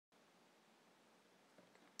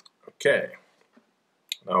Okay,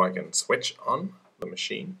 now I can switch on the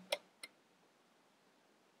machine.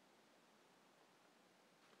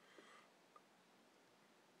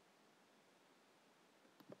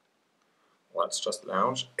 Let's just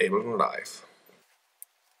launch Ableton Live.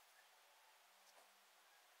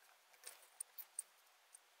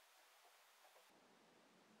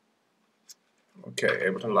 Okay,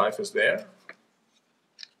 Ableton Live is there.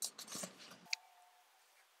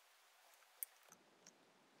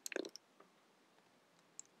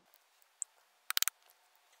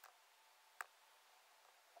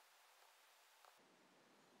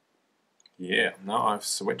 Yeah, now I've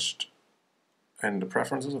switched in the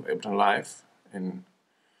preferences of Ableton Live in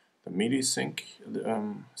the MIDI sync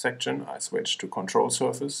section. I switched to control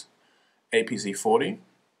surface APC40.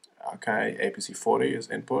 Okay, APC40 is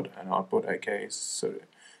input and output. Okay, so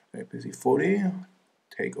APC40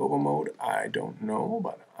 takeover mode. I don't know,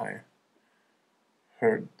 but I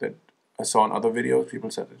heard that I saw in other videos people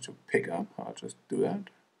said it should pick up. I'll just do that.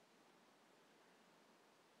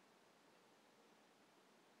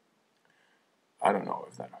 I don't know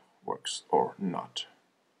if that works or not.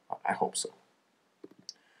 I hope so.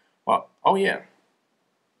 Well, oh yeah.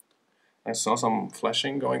 I saw some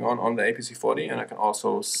flashing going on the APC40, and I can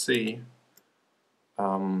also see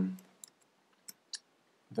that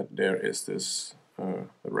there is this the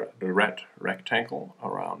red rectangle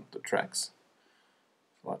around the tracks.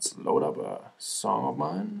 Let's load up a song of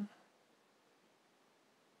mine.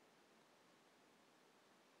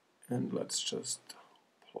 And let's just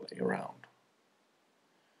play around.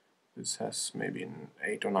 This has maybe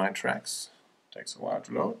 8 or 9 tracks. Takes a while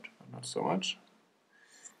to load, but not so much.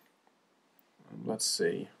 And let's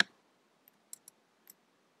see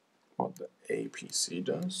what the APC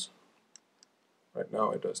does. Right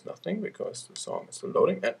now it does nothing because the song is still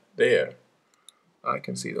loading. And there, I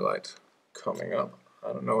can see the light coming up.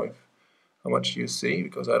 I don't know how much you see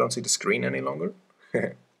because I don't see the screen any longer.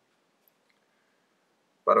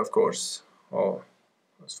 But of course,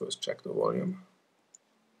 let's first check the volume.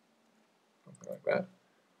 Something like that.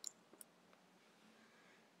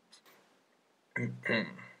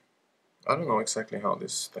 I don't know exactly how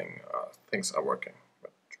this things are working,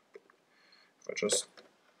 but if I just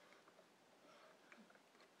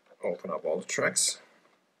open up all the tracks,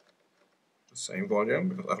 the same volume,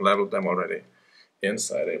 because I've leveled them already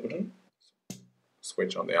inside Ableton.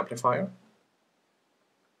 Switch on the amplifier.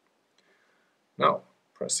 Now,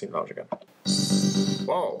 press C loud again.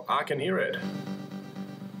 Whoa, I can hear it.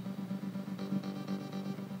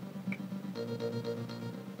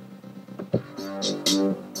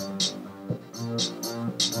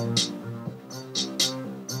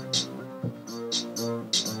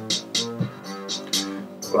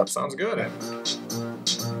 Well, that sounds good.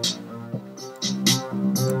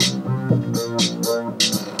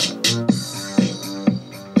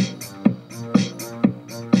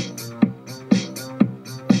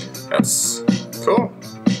 That's cool.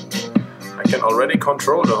 I can already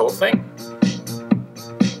control the whole thing.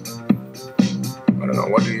 I don't know,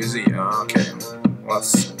 what do you see? Okay,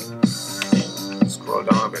 let's scroll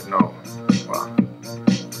down a bit. No, well,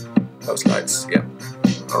 those lights, yeah,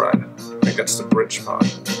 alright. I think that's the bridge part.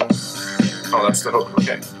 Oh, that's the hook,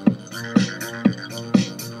 okay.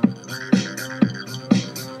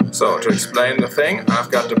 So, to explain the thing,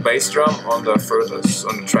 I've got the bass drum on the furthest,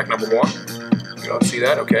 on the track number 1. You don't see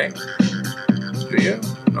that? Okay. Do you?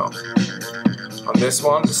 No. On this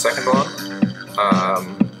one, the second one,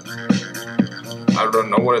 I don't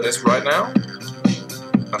know what it is right now,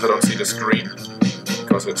 as I don't see the screen,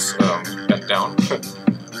 because it's bent down.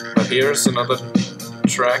 But here's another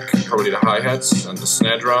track, probably the hi-hats and the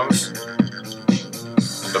snare drums, and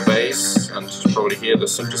the bass, and probably here the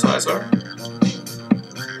synthesizer.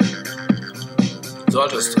 So I'll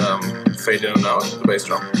just fade in and out the bass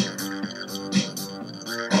drum.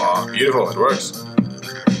 Oh, beautiful, it works.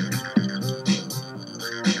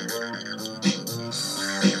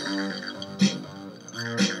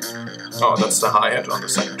 Oh, that's the hi-hat on the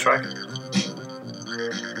second track.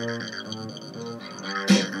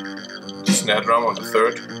 The snare drum on the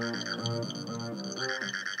third.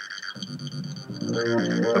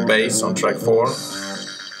 The bass on track 4.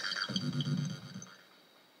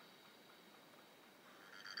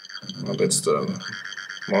 And it's the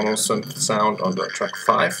mono synth sound on the track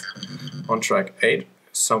 5. On track 8 is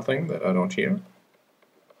something that I don't hear.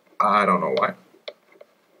 I don't know why.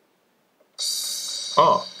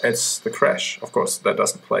 Oh, it's the crash. Of course, that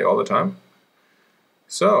doesn't play all the time.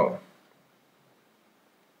 So,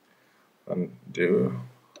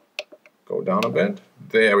 go down a bit.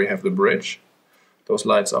 There we have the bridge. Those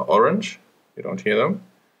lights are orange. You don't hear them.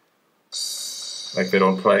 Like they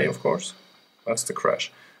don't play, of course. That's the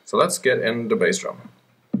crash. So let's get in the bass drum.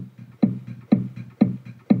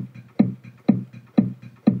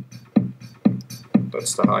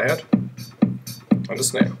 That's the hi-hat and the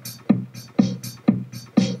snare.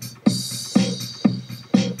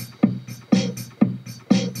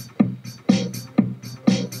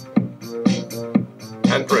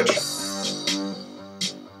 And bridge.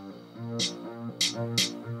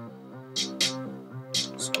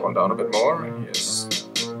 Going down a bit more, and here's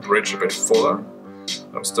the bridge a bit fuller.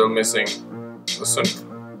 I'm still missing the synth.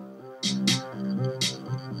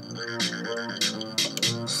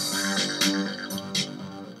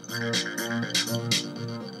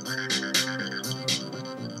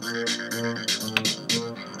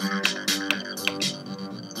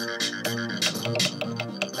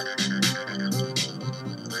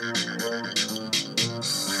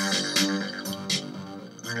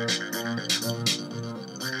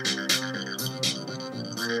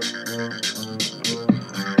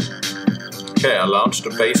 Okay, I launched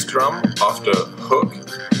the bass drum off the hook,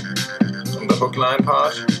 from the hook line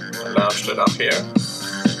part. I launched it up here.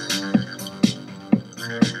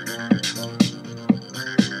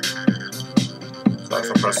 So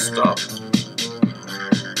if I press stop,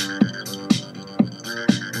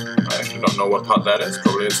 I actually don't know what part that is.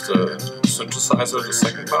 Probably it's the synthesizer, the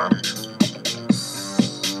second part.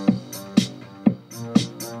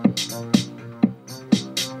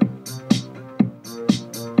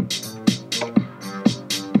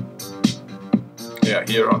 Yeah,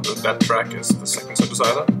 here on that track is the second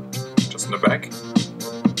synthesizer, just in the back.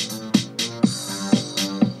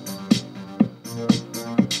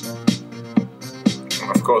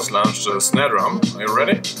 And of course launch the snare drum. Are you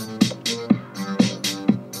ready?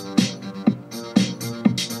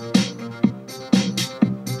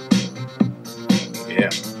 Yeah.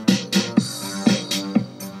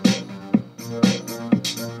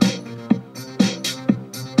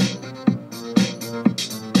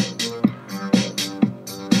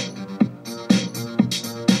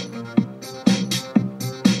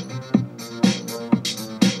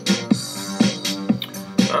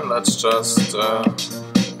 And let's just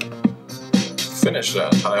finish the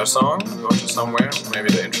entire song, go to somewhere, maybe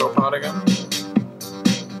the intro part again.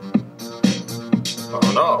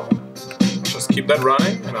 Oh no, just keep that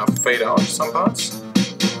running and I'll fade out some parts.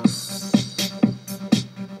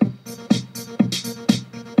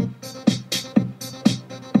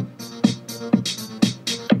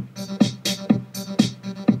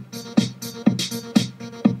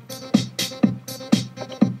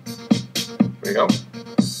 Here we go.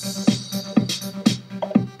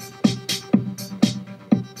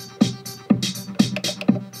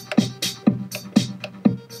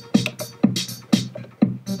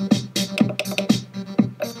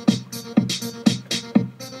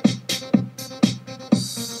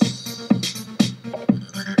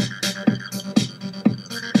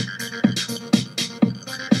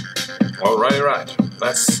 Alrighty, right.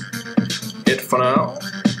 That's it for now.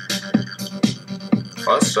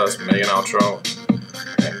 Let's just make an outro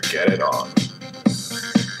and get it on.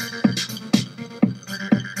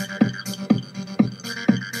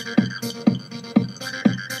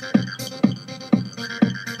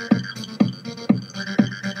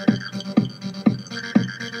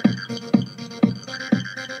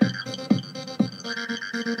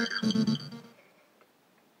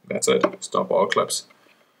 That's it. Stop all clips.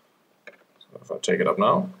 So if I take it up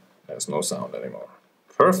now, there's no sound anymore.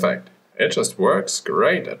 Perfect. It just works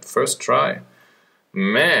great at first try.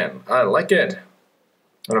 Man, I like it.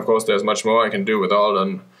 And of course there's much more I can do with all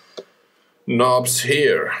the knobs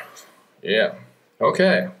here. Yeah.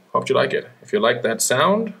 Okay, hope you like it. If you like that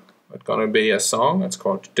sound, it's gonna be a song. It's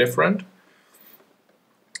called Different.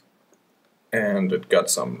 And it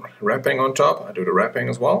got some rapping on top. I do the rapping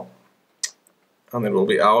as well. And it will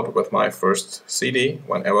be out with my first CD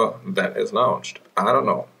whenever that is launched. I don't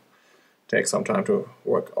know. Take some time to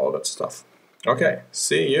work all that stuff. Okay,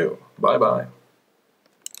 see you. Bye bye.